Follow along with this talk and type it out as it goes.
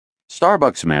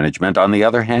Starbucks management, on the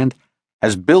other hand,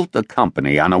 has built a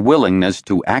company on a willingness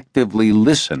to actively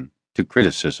listen to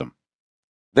criticism.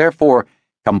 Therefore,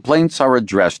 complaints are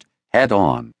addressed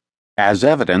head-on, as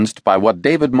evidenced by what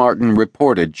David Martin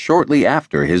reported shortly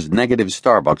after his negative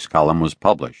Starbucks column was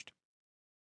published.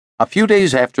 A few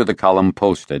days after the column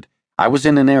posted, I was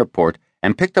in an airport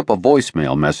and picked up a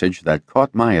voicemail message that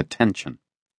caught my attention.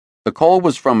 The call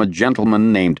was from a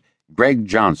gentleman named Greg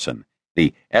Johnson,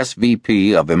 the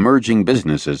SVP of Emerging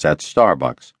Businesses at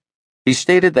Starbucks. He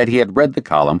stated that he had read the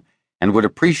column and would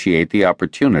appreciate the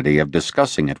opportunity of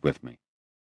discussing it with me.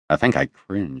 I think I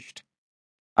cringed.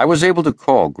 I was able to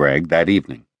call Greg that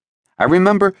evening. I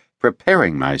remember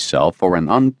preparing myself for an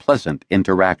unpleasant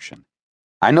interaction.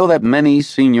 I know that many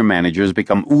senior managers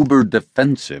become uber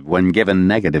defensive when given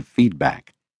negative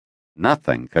feedback.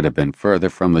 Nothing could have been further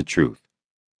from the truth.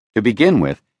 To begin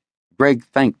with, Greg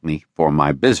thanked me for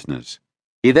my business.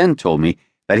 He then told me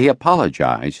that he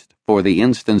apologized for the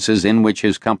instances in which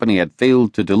his company had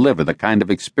failed to deliver the kind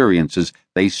of experiences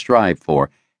they strive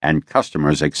for and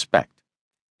customers expect.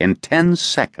 In 10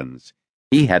 seconds,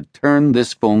 he had turned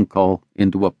this phone call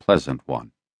into a pleasant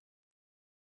one.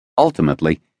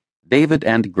 Ultimately, David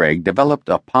and Greg developed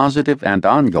a positive and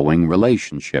ongoing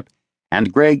relationship,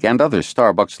 and Greg and other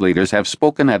Starbucks leaders have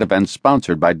spoken at events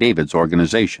sponsored by David's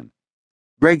organization.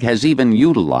 Greg has even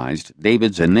utilized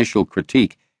David's initial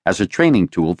critique as a training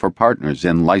tool for partners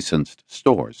in licensed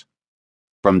stores.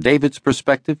 From David's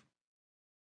perspective,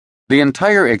 the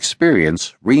entire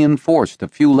experience reinforced a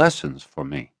few lessons for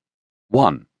me.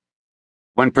 1.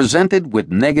 When presented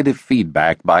with negative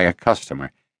feedback by a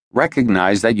customer,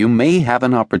 recognize that you may have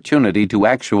an opportunity to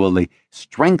actually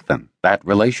strengthen that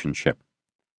relationship.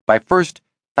 By first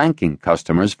thanking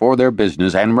customers for their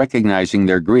business and recognizing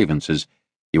their grievances,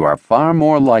 you are far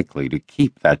more likely to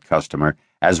keep that customer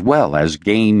as well as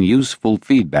gain useful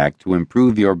feedback to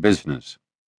improve your business.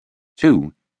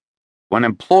 2. When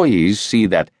employees see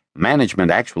that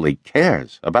management actually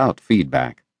cares about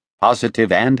feedback, positive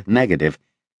and negative,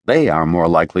 they are more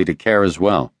likely to care as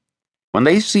well. When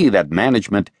they see that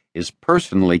management is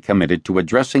personally committed to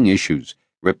addressing issues,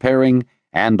 repairing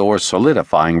and/or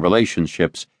solidifying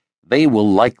relationships, they will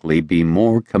likely be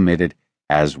more committed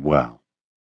as well.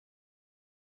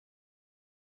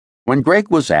 When Greg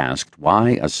was asked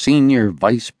why a senior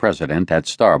vice president at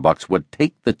Starbucks would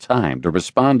take the time to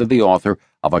respond to the author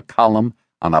of a column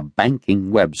on a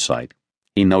banking website,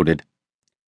 he noted,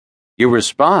 "You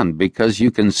respond because you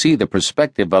can see the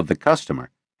perspective of the customer,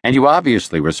 and you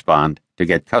obviously respond to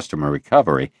get customer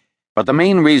recovery, but the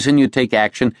main reason you take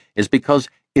action is because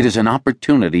it is an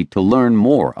opportunity to learn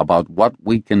more about what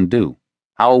we can do,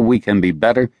 how we can be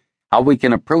better, how we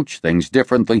can approach things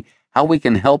differently, how we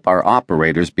can help our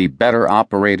operators be better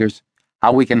operators,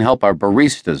 how we can help our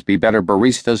baristas be better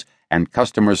baristas and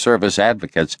customer service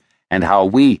advocates, and how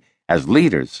we, as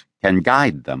leaders, can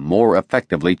guide them more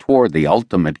effectively toward the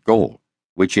ultimate goal,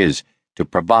 which is to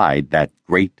provide that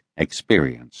great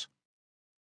experience."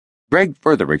 Greg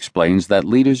further explains that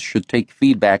leaders should take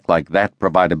feedback like that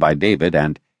provided by David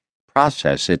and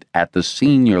process it at the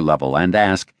senior level and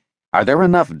ask, are there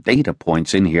enough data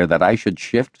points in here that I should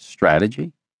shift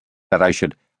strategy? That I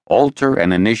should alter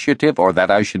an initiative, or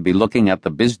that I should be looking at the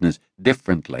business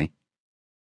differently?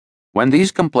 When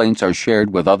these complaints are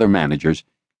shared with other managers,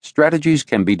 strategies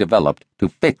can be developed to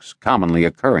fix commonly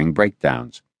occurring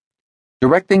breakdowns.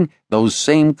 Directing those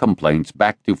same complaints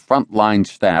back to frontline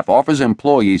staff offers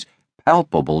employees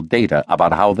palpable data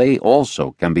about how they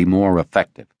also can be more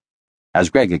effective. As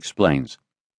Greg explains,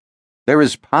 there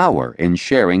is power in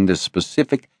sharing the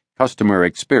specific customer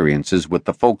experiences with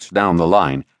the folks down the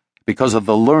line because of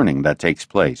the learning that takes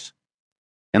place.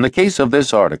 In the case of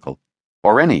this article,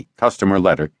 or any customer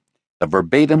letter, the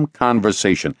verbatim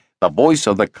conversation, the voice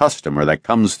of the customer that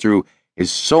comes through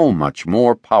is so much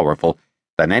more powerful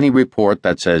than any report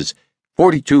that says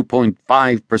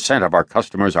 42.5% of our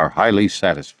customers are highly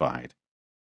satisfied.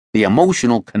 The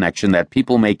emotional connection that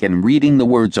people make in reading the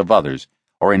words of others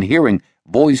or in hearing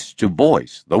voice to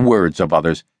voice the words of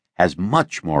others has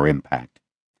much more impact.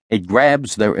 It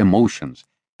grabs their emotions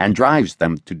and drives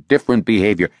them to different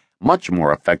behavior much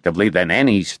more effectively than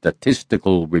any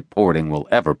statistical reporting will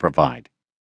ever provide.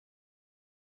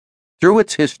 Through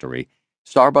its history,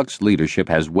 Starbucks leadership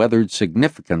has weathered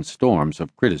significant storms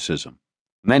of criticism,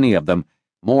 many of them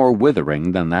more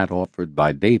withering than that offered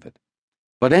by David.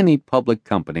 But any public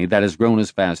company that has grown as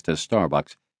fast as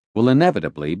Starbucks will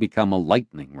inevitably become a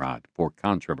lightning rod for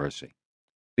controversy.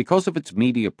 Because of its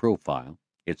media profile,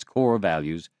 its core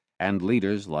values, and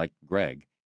leaders like Greg,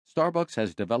 Starbucks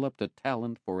has developed a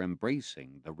talent for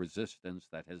embracing the resistance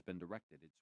that has been directed its way.